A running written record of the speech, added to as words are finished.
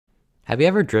Have you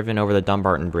ever driven over the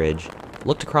Dumbarton Bridge,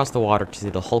 looked across the water to see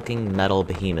the hulking metal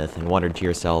behemoth, and wondered to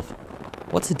yourself,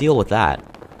 what's the deal with that?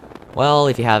 Well,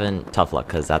 if you haven't, tough luck,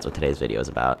 because that's what today's video is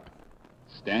about.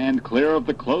 Stand clear of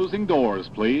the closing doors,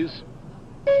 please.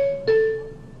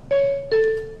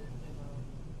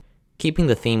 Keeping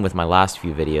the theme with my last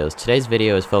few videos, today's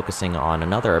video is focusing on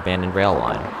another abandoned rail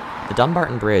line. The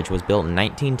Dumbarton Bridge was built in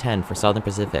 1910 for Southern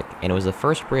Pacific, and it was the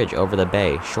first bridge over the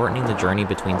bay, shortening the journey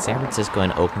between San Francisco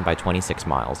and Oakland by 26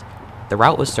 miles. The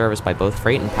route was serviced by both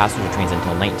freight and passenger trains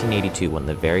until 1982 when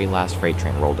the very last freight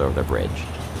train rolled over the bridge.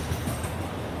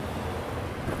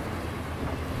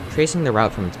 Tracing the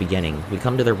route from its beginning, we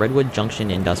come to the Redwood Junction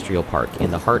Industrial Park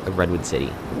in the heart of Redwood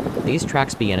City. These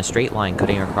tracks begin a straight line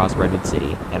cutting across Redwood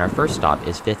City, and our first stop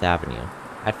is 5th Avenue.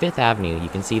 At 5th Avenue, you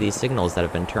can see these signals that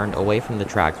have been turned away from the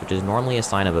tracks, which is normally a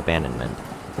sign of abandonment.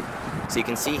 So you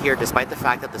can see here, despite the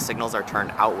fact that the signals are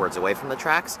turned outwards away from the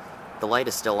tracks, the light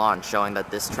is still on, showing that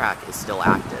this track is still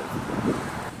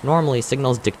active. Normally,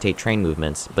 signals dictate train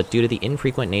movements, but due to the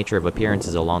infrequent nature of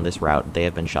appearances along this route, they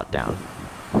have been shut down.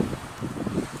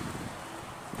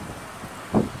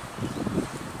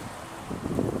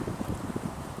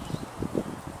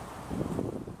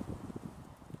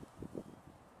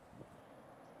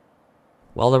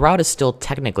 While the route is still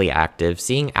technically active,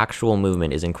 seeing actual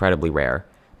movement is incredibly rare.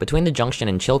 Between the junction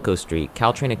and Chilco Street,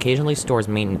 Caltrain occasionally stores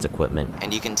maintenance equipment.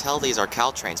 And you can tell these are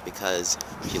Caltrains because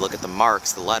if you look at the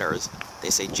marks, the letters,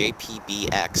 they say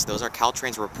JPBX. Those are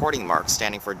Caltrain's reporting marks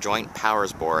standing for Joint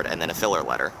Powers Board and then a filler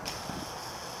letter.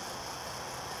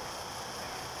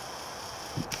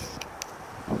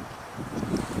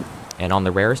 And on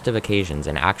the rarest of occasions,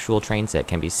 an actual train set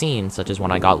can be seen, such as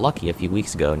when I got lucky a few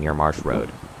weeks ago near Marsh Road.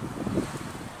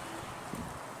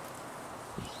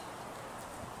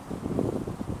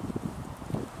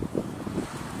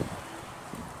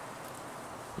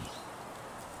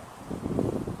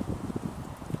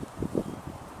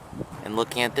 And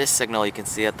looking at this signal, you can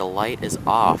see that the light is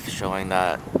off, showing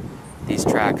that these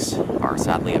tracks are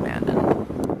sadly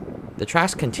abandoned. The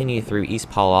tracks continue through East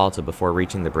Palo Alto before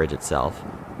reaching the bridge itself.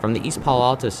 From the East Palo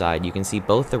Alto side, you can see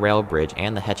both the rail bridge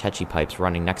and the Hetch Hetchy pipes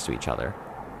running next to each other.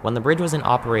 When the bridge was in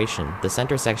operation, the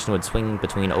center section would swing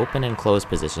between open and closed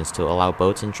positions to allow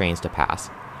boats and trains to pass.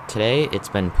 Today, it's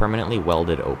been permanently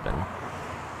welded open.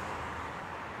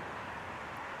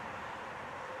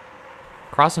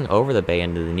 Crossing over the bay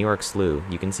into the Newark Slough,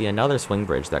 you can see another swing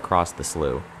bridge that crossed the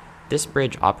slough. This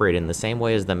bridge operated in the same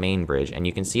way as the main bridge, and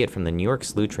you can see it from the Newark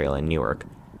Slough Trail in Newark.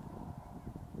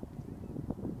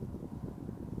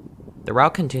 The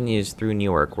route continues through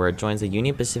Newark, where it joins the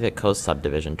Union Pacific Coast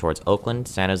subdivision towards Oakland,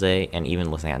 San Jose, and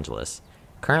even Los Angeles.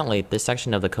 Currently, this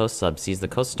section of the Coast Sub sees the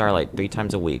Coast Starlight 3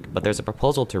 times a week, but there's a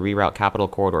proposal to reroute Capital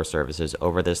Corridor services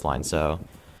over this line, so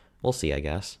we'll see, I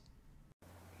guess.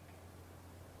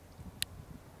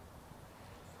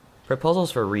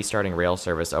 Proposals for restarting rail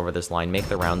service over this line make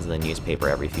the rounds in the newspaper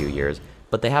every few years,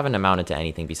 but they haven't amounted to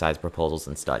anything besides proposals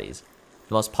and studies.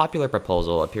 The most popular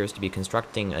proposal appears to be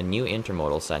constructing a new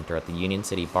intermodal center at the Union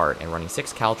City BART and running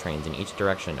 6 Caltrains in each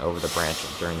direction over the branch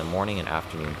during the morning and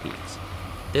afternoon peaks.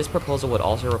 This proposal would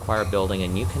also require building a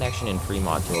new connection in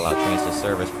Fremont to allow trains to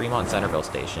service Fremont Centerville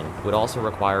Station. It would also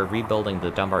require rebuilding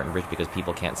the Dumbarton Bridge because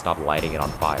people can't stop lighting it on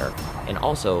fire, and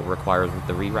also requires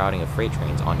the rerouting of freight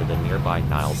trains onto the nearby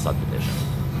Niles subdivision.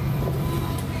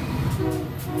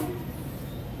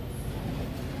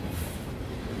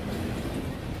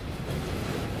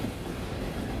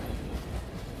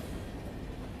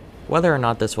 Whether or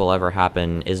not this will ever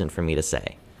happen isn't for me to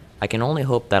say. I can only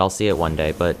hope that I'll see it one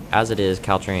day, but as it is,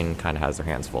 Caltrain kinda has their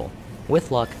hands full. With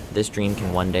luck, this dream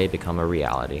can one day become a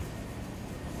reality.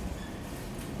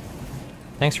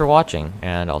 Thanks for watching,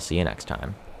 and I'll see you next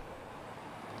time.